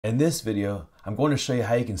In this video, I'm going to show you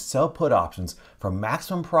how you can sell put options for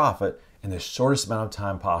maximum profit in the shortest amount of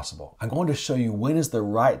time possible. I'm going to show you when is the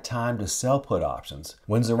right time to sell put options,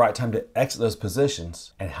 when's the right time to exit those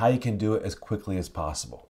positions, and how you can do it as quickly as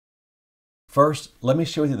possible. First, let me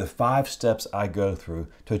share with you the 5 steps I go through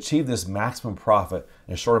to achieve this maximum profit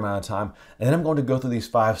in a short amount of time, and then I'm going to go through these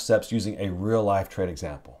 5 steps using a real-life trade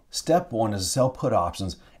example. Step 1 is to sell put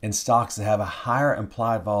options in stocks that have a higher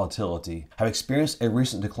implied volatility, have experienced a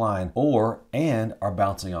recent decline, and are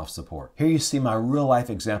bouncing off support. Here you see my real-life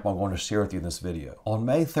example I'm going to share with you in this video. On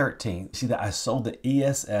May 13th, you see that I sold the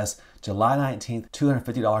ESS July 19th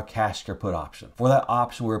 $250 cash share put option. For that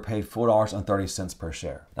option, we were paid $4.30 per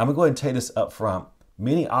share. Now, I'm going to go ahead and tell you this up front.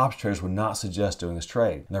 Many option traders would not suggest doing this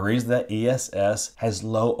trade. And the reason that ESS has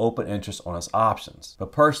low open interest on its options.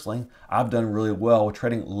 But personally, I've done really well with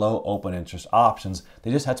trading low open interest options. They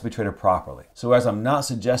just have to be traded properly. So as I'm not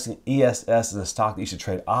suggesting ESS is a stock that you should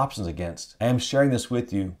trade options against, I am sharing this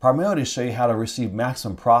with you primarily to show you how to receive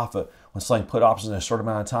maximum profit when selling put options in a short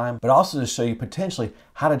amount of time, but also to show you potentially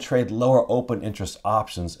how to trade lower open interest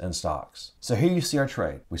options in stocks. So here you see our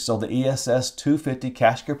trade. We sold the ESS 250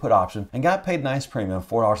 cash share put option and got paid nice premium,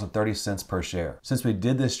 $4.30 per share. Since we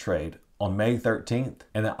did this trade on May 13th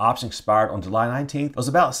and the option expired on July 19th, it was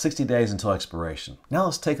about 60 days until expiration. Now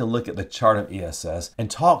let's take a look at the chart of ESS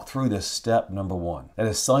and talk through this step number 1. That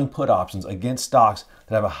is selling put options against stocks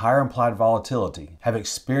that have a higher implied volatility, have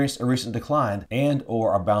experienced a recent decline,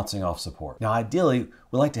 and/or are bouncing off support. Now ideally,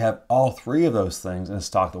 we like to have all 3 of those things in a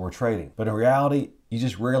stock that we're trading, but in reality, you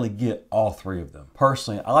just rarely get all 3 of them.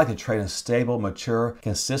 Personally, I like to trade in stable, mature,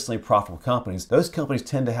 consistently profitable companies. Those companies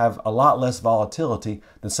tend to have a lot less volatility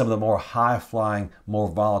than some of the more high-flying, more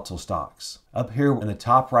volatile stocks. Up here in the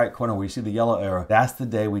top right corner where you see the yellow arrow, that's the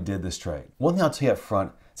day we did this trade. One thing I'll tell you up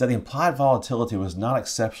front is that the implied volatility was not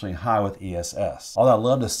exceptionally high with ESS. Although I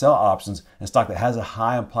love to sell options in stock that has a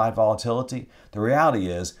high implied volatility, the reality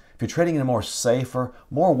is if you're trading in a more safer,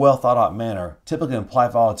 more well thought out manner, typically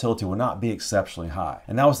implied volatility will not be exceptionally high.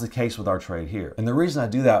 And that was the case with our trade here. And the reason I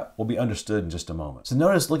do that will be understood in just a moment. So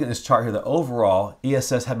notice, looking at this chart here, that overall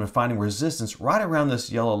ESS had been finding resistance right around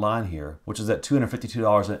this yellow line here, which is at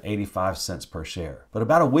 $252.85 per share. But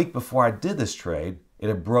about a week before I did this trade, it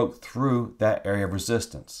had broke through that area of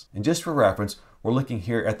resistance. And just for reference, we're looking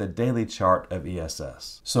here at the daily chart of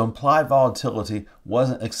ESS. So implied volatility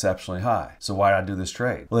wasn't exceptionally high. So why did I do this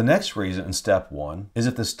trade? Well, the next reason in step 1 is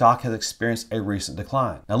if the stock has experienced a recent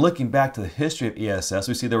decline. Now, looking back to the history of ESS,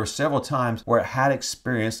 we see there were several times where it had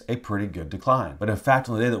experienced a pretty good decline. But in fact,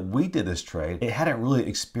 on the day that we did this trade, it hadn't really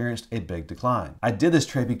experienced a big decline. I did this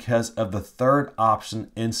trade because of the 3rd option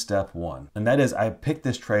in step 1. And that is, I picked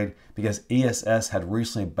this trade because ESS had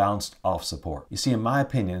recently bounced off support. You see, in my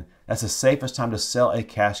opinion, that's the safest time to sell a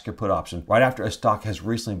cash share put option right after a stock has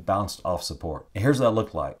recently bounced off support. And here's what that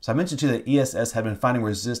looked like. So I mentioned to you that ESS had been finding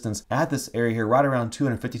resistance at this area here right around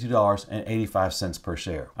 $252.85 per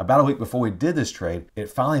share. About a week before we did this trade, it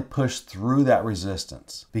finally pushed through that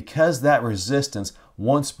resistance. Because that resistance,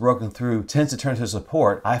 once broken through, tends to turn to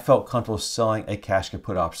support, I felt comfortable selling a cash share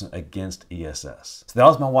put option against ESS. So that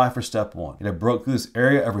was my why for step 1. It had broke through this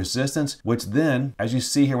area of resistance, which then, as you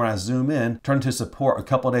see here when I zoom in, turned to support a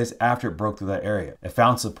couple of days after it broke through that area. It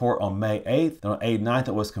found support on May 8th, then on 8/9th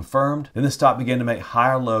it was confirmed. Then the stock began to make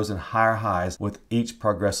higher lows and higher highs with each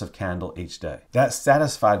progressive candle each day. That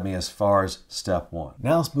satisfied me as far as step 1.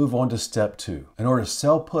 Now let's move on to step 2. In order to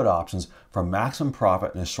sell put options for maximum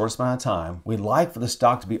profit in the shortest amount of time, we'd like for the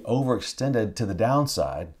stock to be overextended to the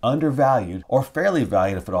downside, undervalued, or fairly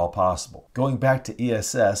valued if at all possible. Going back to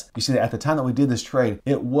ESS, you see that at the time that we did this trade,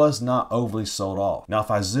 it was not overly sold off. Now, if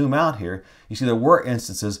I zoom out here, you see there were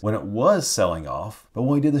instances when it was selling off, but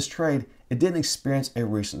when we did this trade, it didn't experience a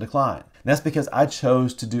recent decline. And that's because I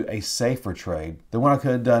chose to do a safer trade than what I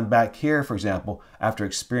could have done back here, for example, after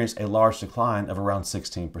experiencing a large decline of around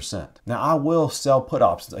 16%. Now, I will sell put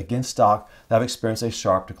options against stock that have experienced a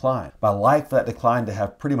sharp decline, but I like for that decline to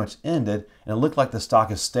have pretty much ended and it looked like the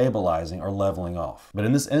stock is stabilizing or leveling off. But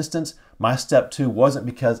in this instance, my step 2 wasn't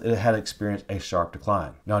because it had experienced a sharp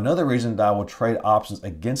decline. Now, another reason that I will trade options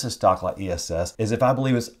against a stock like ESS is if I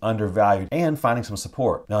believe it's undervalued and finding some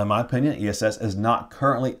support. Now, in my opinion, ESS is not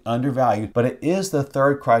currently undervalued, but it is the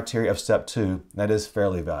 3rd criteria of step 2, that is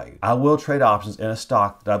fairly valued. I will trade options in a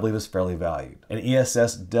stock that I believe is fairly valued, and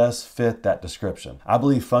ESS does fit that description. I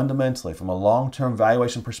believe fundamentally, from a long-term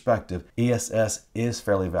valuation perspective, ESS is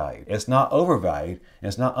fairly valued. It's not overvalued and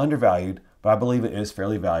it's not undervalued, but I believe it is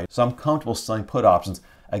fairly valued. So I'm comfortable selling put options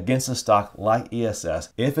against a stock like ESS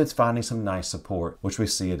if it's finding some nice support, which we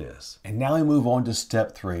see it is. And now we move on to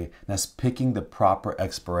step 3, and that's picking the proper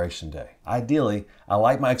expiration day. Ideally, I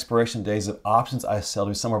like my expiration days of options I sell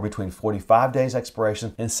to be somewhere between 45 days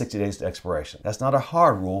expiration and 60 days to expiration. That's not a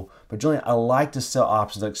hard rule, but generally I like to sell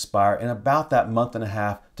options that expire in about that month and a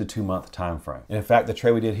half to 2 month time frame. And in fact, the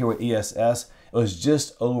trade we did here with ESS, it was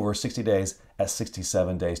just over 60 days at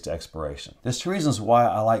 67 days to expiration. There's 2 reasons why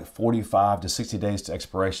I like 45 to 60 days to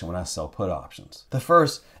expiration when I sell put options. The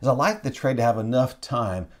first is I like the trade to have enough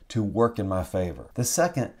time to work in my favor. The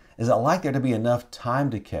second is I like there to be enough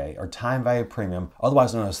time decay or time value premium,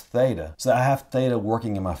 otherwise known as theta, so that I have theta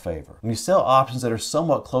working in my favor. When you sell options that are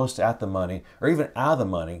somewhat close to at the money or even out of the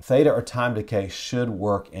money, theta or time decay should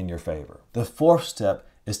work in your favor. The 4th step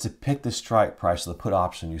is to pick the strike price of the put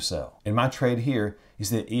option you sell. In my trade here, you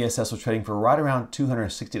see that ESS was trading for right around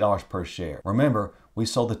 $260 per share. Remember, we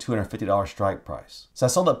sold the $250 strike price. So I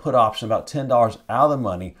sold that put option about $10 out of the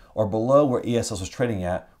money or below where ESS was trading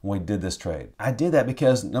at when we did this trade. I did that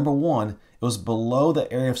because number 1, it was below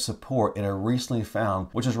the area of support it had recently found,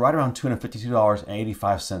 which is right around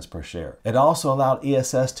 $252.85 per share. It also allowed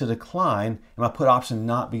ESS to decline and my put option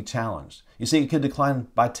not be challenged. You see, it could decline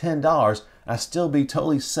by $10 and I'd still be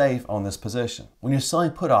totally safe on this position. When you're selling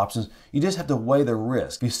put options, you just have to weigh the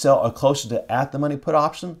risk. If you sell a closer to at the money put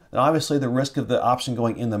option, then obviously the risk of the option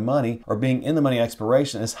going in the money or being in the money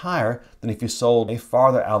expiration is higher than if you sold a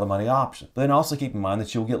farther out of the money option. But then also keep in mind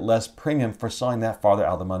that you'll get less premium for selling that farther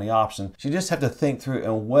out of the money option. So you just have to think through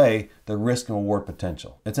and weigh the risk and reward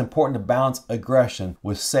potential. It's important to balance aggression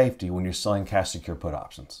with safety when you're selling cash secure put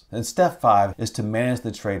options. And step 5 is to manage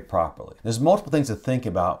the trade properly. There's multiple things to think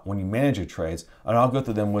about when you manage your trades, and I'll go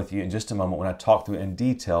through them with you in just a moment when I talk through in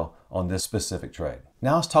detail on this specific trade.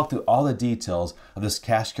 Now let's talk through all the details of this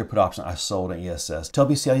cash secure put option I sold in ESS to help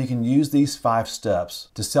you see how you can use these 5 steps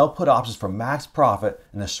to sell put options for max profit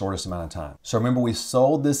in the shortest amount of time. So remember, we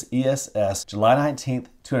sold this ESS July 19th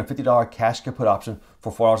 $250 cash secure put option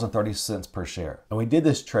for $4.30 per share. And we did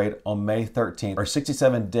this trade on May 13th, or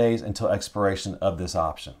 67 days until expiration of this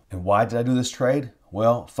option. And why did I do this trade?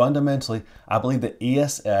 Well, fundamentally, I believe that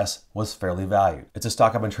ESS was fairly valued. It's a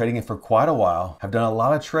stock I've been trading in for quite a while, have done a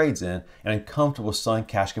lot of trades in, and I'm comfortable selling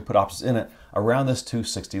cash secure put options in it around this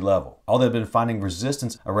 260 level. Although they've been finding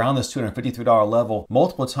resistance around this $253 level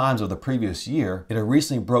multiple times over the previous year, it had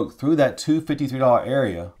recently broke through that $253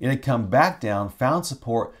 area. It had come back down, found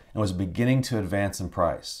support, and was beginning to advance in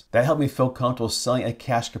price. That helped me feel comfortable selling a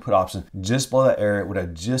cash secure put option just below that area where I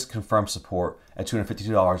just confirmed support at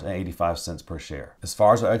 $252.85 per share. As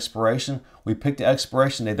far as our expiration, we picked an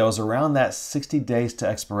expiration date that was around that 60 days to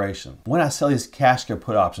expiration. When I sell these cash secure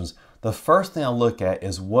put options, the first thing I look at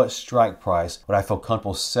is what strike price would I feel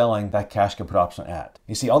comfortable selling that cash secure put option at.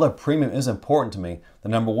 You see, although premium is important to me, the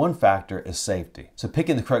number 1 factor is safety. So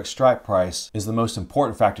picking the correct strike price is the most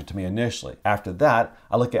important factor to me initially. After that,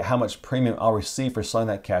 I look at how much premium I'll receive for selling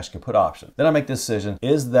that cash secure put option. Then I make the decision,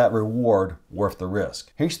 is that reward worth the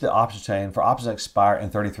risk? Here's the option chain for options that expire in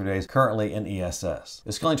 33 days currently in ESS.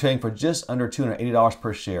 It's currently trading for just under $280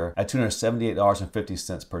 per share at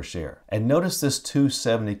 $278.50 per share. And notice this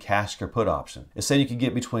 270 cash secure put option. It's saying you could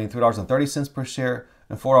get between $3.30 per share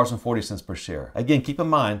and $4.40 per share. Again, keep in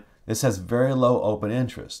mind, this has very low open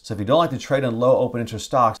interest. So if you don't like to trade in low open interest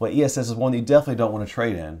stocks, well, ESS is one that you definitely don't want to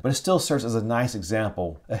trade in, but it still serves as a nice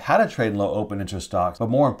example of how to trade in low open interest stocks, but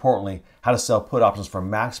more importantly, how to sell put options for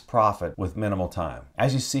max profit with minimal time.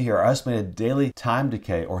 As you see here, our estimated daily time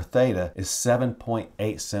decay, or theta, is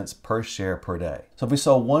 7.8 cents per share per day. So if we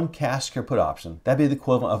sold 1 cash secure put option, that'd be the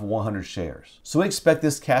equivalent of 100 shares. So we expect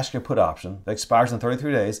this cash secure put option that expires in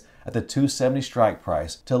 33 days at the 270 strike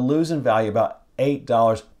price to lose in value about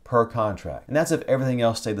 $8 per contract. And that's if everything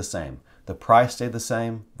else stayed the same. The price stayed the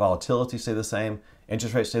same, volatility stayed the same,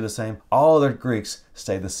 interest rates stayed the same, all other Greeks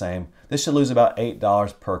stayed the same. This should lose about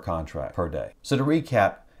 $8 per contract per day. So to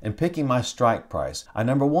recap, in picking my strike price, I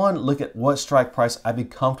number 1 look at what strike price I'd be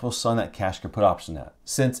comfortable selling that cash secure put option at.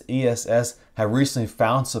 Since ESS had recently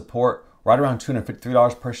found support right around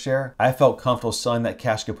 $253 per share, I felt comfortable selling that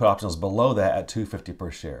cash secure put options below that at $250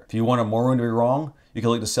 per share. If you wanted more room to be wrong, you can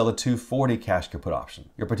look to sell the 240 cash secure put option.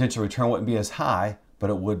 Your potential return wouldn't be as high, but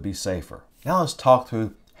it would be safer. Now let's talk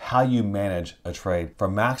through how you manage a trade for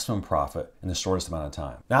maximum profit in the shortest amount of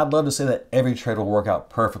time. Now I'd love to say that every trade will work out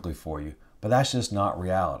perfectly for you, but that's just not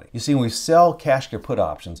reality. You see, when we sell cash secure put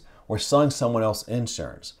options, we're selling someone else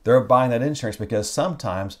insurance. They're buying that insurance because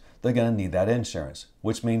sometimes they're going to need that insurance,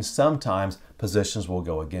 which means sometimes positions will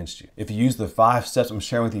go against you. If you use the 5 steps I'm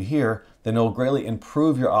sharing with you here, then it'll greatly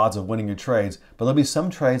improve your odds of winning your trades, but there'll be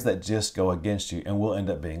some trades that just go against you and will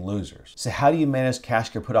end up being losers. So how do you manage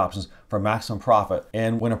cash or put options for maximum profit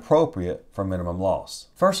and, when appropriate, for minimum loss?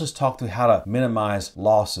 First, let's talk through how to minimize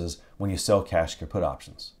losses when you sell cash or put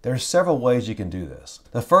options. There are several ways you can do this.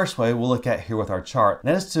 The first way we'll look at here with our chart, and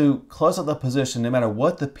that is to close out the position no matter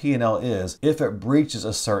what the P&L is if it breaches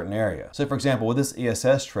a certain area. So for example, with this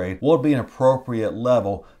ESS trade, what would be an appropriate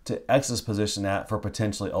level to exit this position at for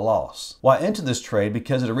potentially a loss? Well, I entered this trade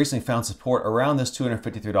because it had recently found support around this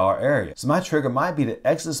 $253 area. So my trigger might be to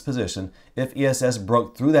exit this position if ESS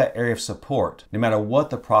broke through that area of support, no matter what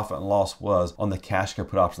the profit and loss was on the cash or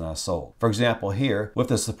put option that I sold. For example, here, with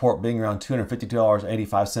the support being around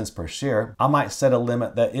 $252.85 per share, I might set a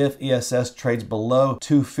limit that if ESS trades below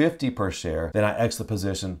 $250 per share, then I exit the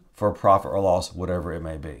position for a profit or loss, whatever it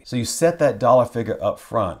may be. So you set that dollar figure up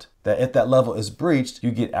front, that if that level is breached,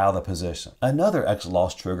 you get out of the position. Another exit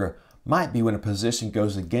loss trigger might be when a position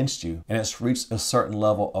goes against you and it's reached a certain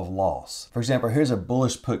level of loss. For example, here's a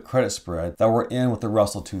bullish put credit spread that we're in with the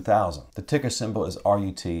Russell 2000. The ticker symbol is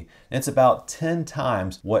RUT, and it's about 10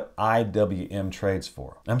 times what IWM trades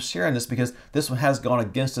for. I'm sharing this because this one has gone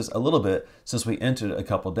against us a little bit since we entered it a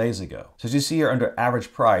couple days ago. So as you see here under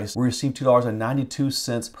average price, we received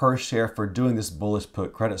 $2.92 per share for doing this bullish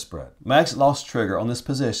put credit spread. My exit loss trigger on this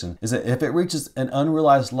position is that if it reaches an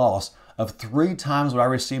unrealized loss of 3 times what I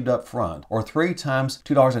received up front, or 3 times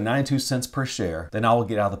 $2.92 per share, then I will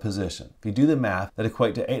get out of the position. If you do the math, that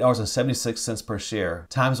equates to $8.76 per share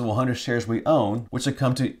times the 100 shares we own, which would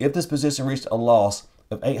come to, if this position reached a loss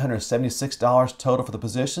of $876 total for the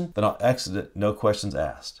position, then I'll exit it, no questions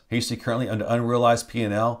asked. Here you see currently under unrealized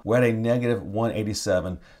P&L, we're at a negative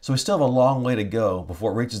 187, so we still have a long way to go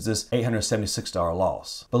before it reaches this $876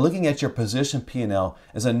 loss. But looking at your position P&L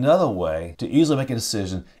is another way to easily make a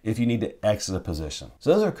decision if you need to exit a position.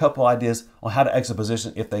 So those are a couple ideas on how to exit a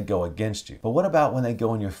position if they go against you. But what about when they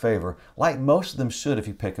go in your favor, like most of them should if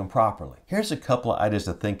you pick them properly? Here's a couple of ideas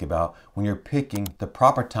to think about when you're picking the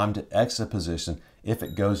proper time to exit a position if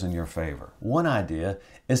it goes in your favor. One idea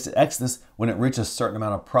is to exit this when it reaches a certain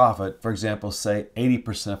amount of profit, for example, say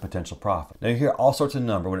 80% of potential profit. Now you hear all sorts of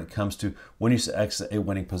numbers when it comes to when you should exit a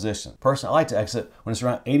winning position. Personally, I like to exit when it's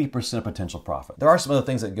around 80% of potential profit. There are some other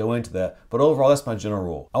things that go into that, but overall that's my general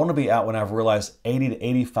rule. I want to be out when I've realized 80 to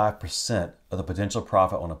 85% of the potential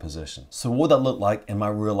profit on a position. So what would that look like in my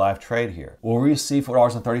real life trade here? Well, we receive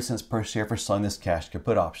 $4.30 per share for selling this cash or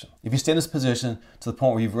put option. If you stay in this position to the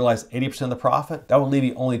point where you've realized 80% of the profit, that would leave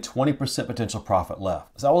you only 20% potential profit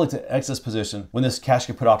left. So I would like to exit this position when this cash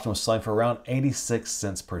or put option was selling for around 86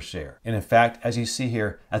 cents per share. And in fact, as you see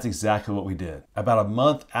here, that's exactly what we did. About a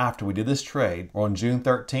month after we did this trade, or on June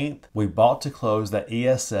 13th, we bought to close that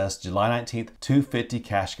ESS July 19th 250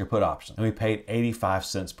 cash or put option, and we paid 85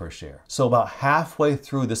 cents per share. So about halfway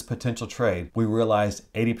through this potential trade, we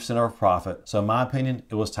realized 80% of our profit. So in my opinion,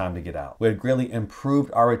 it was time to get out. We had greatly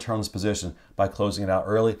improved our return on this position by closing it out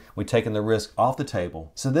early. We'd taken the risk off the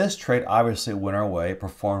table. So this trade obviously went our way,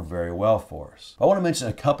 performed very well for us. But I want to mention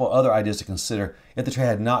a couple other ideas to consider if the trade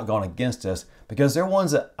had not gone against us, because they're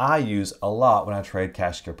ones that I use a lot when I trade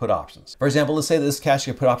cash or put options. For example, let's say that this cash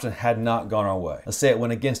or put option had not gone our way. Let's say it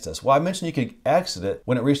went against us. Well, I mentioned you could exit it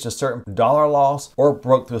when it reached a certain dollar loss or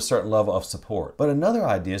broke through a certain level of support. But another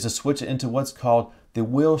idea is to switch it into what's called the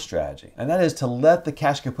will strategy, and that is to let the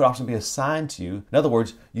cash or put option be assigned to you. In other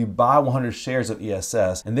words, you buy 100 shares of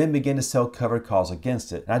ESS and then begin to sell covered calls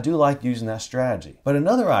against it. And I do like using that strategy. But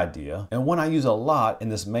another idea, and one I use a lot in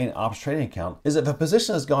this main ops trading account, is if a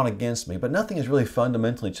position has gone against me but nothing has really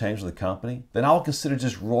fundamentally changed with the company, then I will consider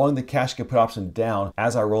just rolling the cash or put option down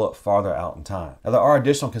as I roll it farther out in time. Now there are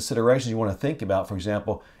additional considerations you want to think about. For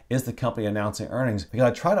example, is the company announcing earnings?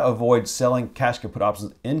 Because I try to avoid selling cash or put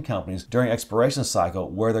options in companies during expiration cycle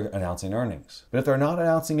where they're announcing earnings. But if they're not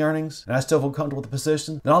announcing earnings and I still feel comfortable with the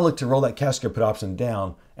position, then I'll look to roll that cash or put option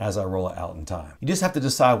down as I roll it out in time. You just have to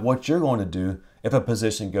decide what you're going to do if a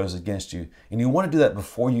position goes against you, and you want to do that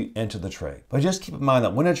before you enter the trade. But just keep in mind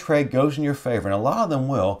that when a trade goes in your favor, and a lot of them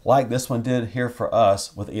will, like this one did here for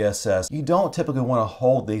us with ESS, you don't typically want to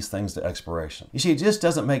hold these things to expiration. You see, it just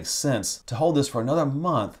doesn't make sense to hold this for another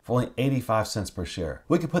month for only 85 cents per share.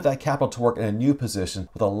 We could put that capital to work in a new position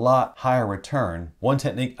with a lot higher return. One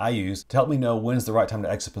technique I use to help me know when's the right time to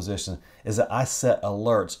exit position is that I set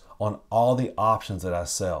alerts on all the options that I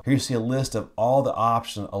sell. Here you see a list of all the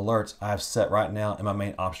option alerts I have set right now in my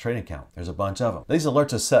main ops trading account. There's a bunch of them. These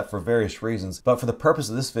alerts are set for various reasons, but for the purpose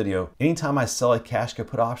of this video, anytime I sell a cash good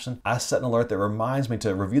put option, I set an alert that reminds me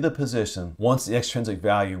to review the position once the extrinsic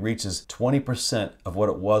value reaches 20% of what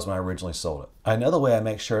it was when I originally sold it. Another way I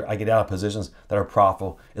make sure I get out of positions that are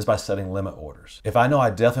profitable is by setting limit orders. If I know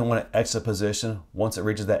I definitely want to exit a position once it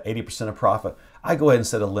reaches that 80% of profit, I go ahead and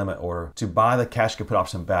set a limit order to buy the cash good put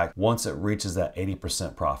option back once it reaches that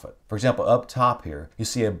 80% profit. For example, up top here, you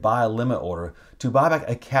see a buy limit order to buy back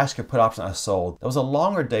a cash good put option I sold that was a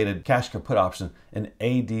longer dated cash good put option in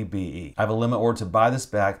ADBE. I have a limit order to buy this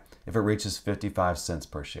back if it reaches 55 cents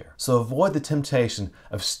per share. So avoid the temptation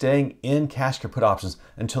of staying in cash good put options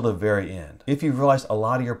until the very end. If you've realized a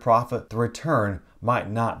lot of your profit, the return might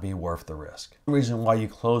not be worth the risk. The reason why you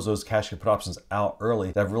close those cash good put options out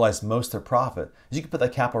early that have realized most of their profit is you can put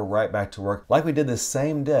that capital right back to work like we did this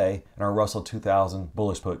same day in our Russell 2000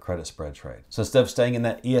 bullish put credit spread trade. So instead of staying in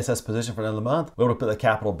that ESS position for another month, we're able to put the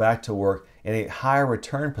capital back to work in a higher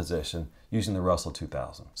return position using the Russell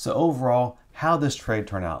 2000. So overall, how did this trade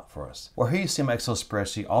turn out for us? Well, here you see my Excel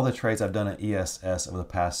spreadsheet, all the trades I've done at ESS over the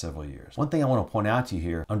past several years. One thing I want to point out to you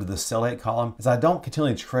here under the sell date column is I don't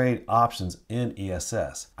continually trade options in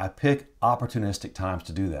ESS. I pick opportunistic times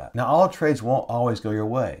to do that. Now, all trades won't always go your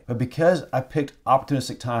way, but because I picked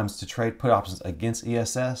opportunistic times to trade put options against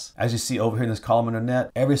ESS, as you see over here in this column under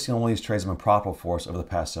net, every single one of these trades have been profitable for us over the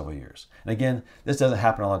past several years. And again, this doesn't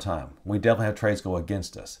happen all the time. We definitely have trades go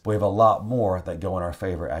against us, but we have a lot more that go in our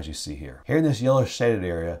favor, as you see here. Here in this yellow shaded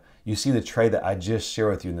area, you see the trade that I just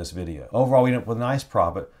shared with you in this video. Overall, we ended up with a nice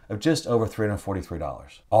profit of just over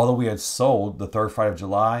 $343. Although we had sold the third Friday of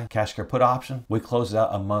July cash good put option, we closed it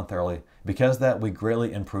out a month early. Because of that, we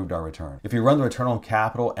greatly improved our return. If you run the return on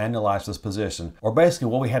capital annualized this position, or basically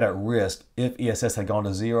what we had at risk if ESS had gone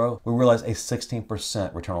to zero, we realized a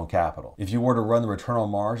 16% return on capital. If you were to run the return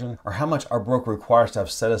on margin, or how much our broker requires to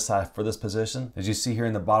have set aside for this position, as you see here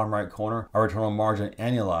in the bottom right corner, our return on margin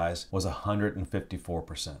annualized was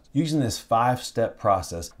 154%. Using this 5-step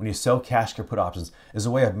process when you sell cash good put options is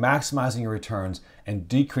a way of maximizing your returns and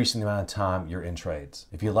decreasing the amount of time you're in trades.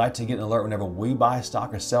 If you'd like to get an alert whenever we buy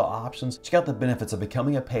stock or sell options, check out the benefits of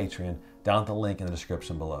becoming a Patreon down at the link in the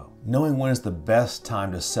description below. Knowing when is the best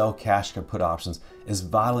time to sell cash good put options is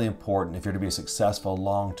vitally important if you're to be a successful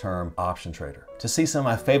long-term option trader. To see some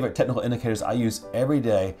of my favorite technical indicators I use every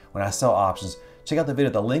day when I sell options, check out the video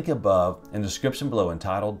at the link above in the description below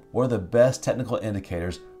entitled, "What are the best technical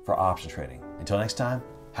indicators for option trading?" Until next time,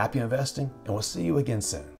 happy investing, and we'll see you again soon.